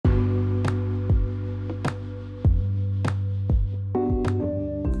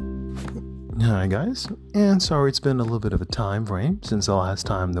Hi guys, and sorry it's been a little bit of a time frame since the last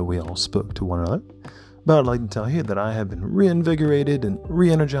time that we all spoke to one another, but I'd like to tell you that I have been reinvigorated and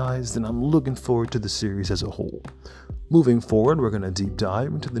re-energized, and I'm looking forward to the series as a whole. Moving forward, we're going to deep dive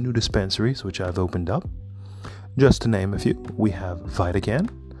into the new dispensaries which I've opened up. Just to name a few, we have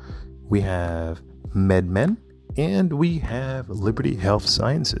VitaCan, we have MedMen, and we have Liberty Health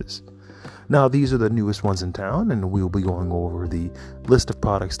Sciences. Now, these are the newest ones in town, and we'll be going over the list of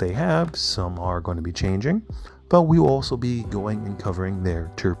products they have. Some are going to be changing, but we will also be going and covering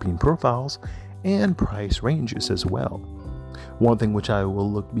their terpene profiles and price ranges as well. One thing which I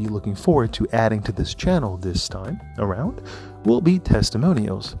will be looking forward to adding to this channel this time around will be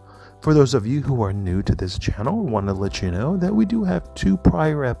testimonials. For those of you who are new to this channel, I want to let you know that we do have 2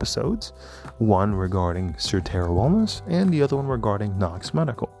 prior episodes, one regarding Surterra Wellness and the other one regarding Knox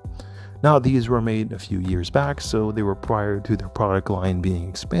Medical. Now, these were made a few years back, so they were prior to their product line being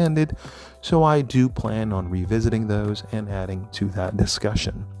expanded, so I do plan on revisiting those and adding to that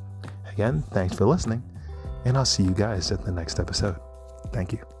discussion. Again, thanks for listening, and I'll see you guys at the next episode.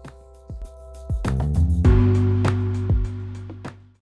 Thank you.